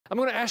I'm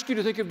going to ask you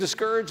to think of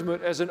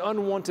discouragement as an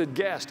unwanted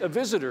guest, a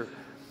visitor,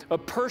 a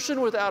person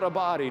without a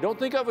body. Don't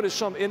think of it as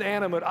some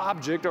inanimate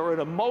object or an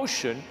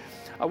emotion.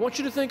 I want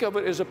you to think of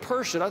it as a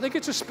person. I think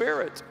it's a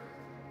spirit.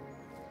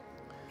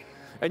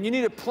 And you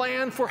need a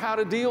plan for how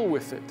to deal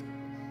with it.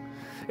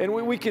 And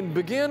we can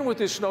begin with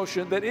this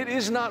notion that it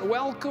is not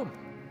welcome.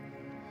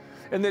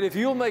 And that if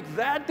you'll make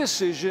that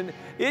decision,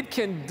 it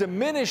can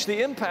diminish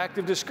the impact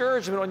of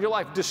discouragement on your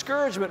life.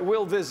 Discouragement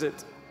will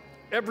visit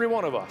every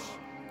one of us.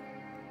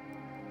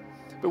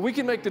 But we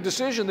can make the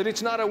decision that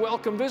it's not a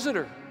welcome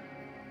visitor.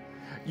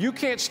 You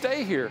can't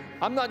stay here.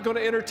 I'm not going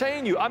to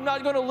entertain you. I'm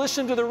not going to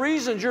listen to the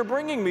reasons you're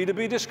bringing me to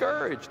be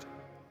discouraged.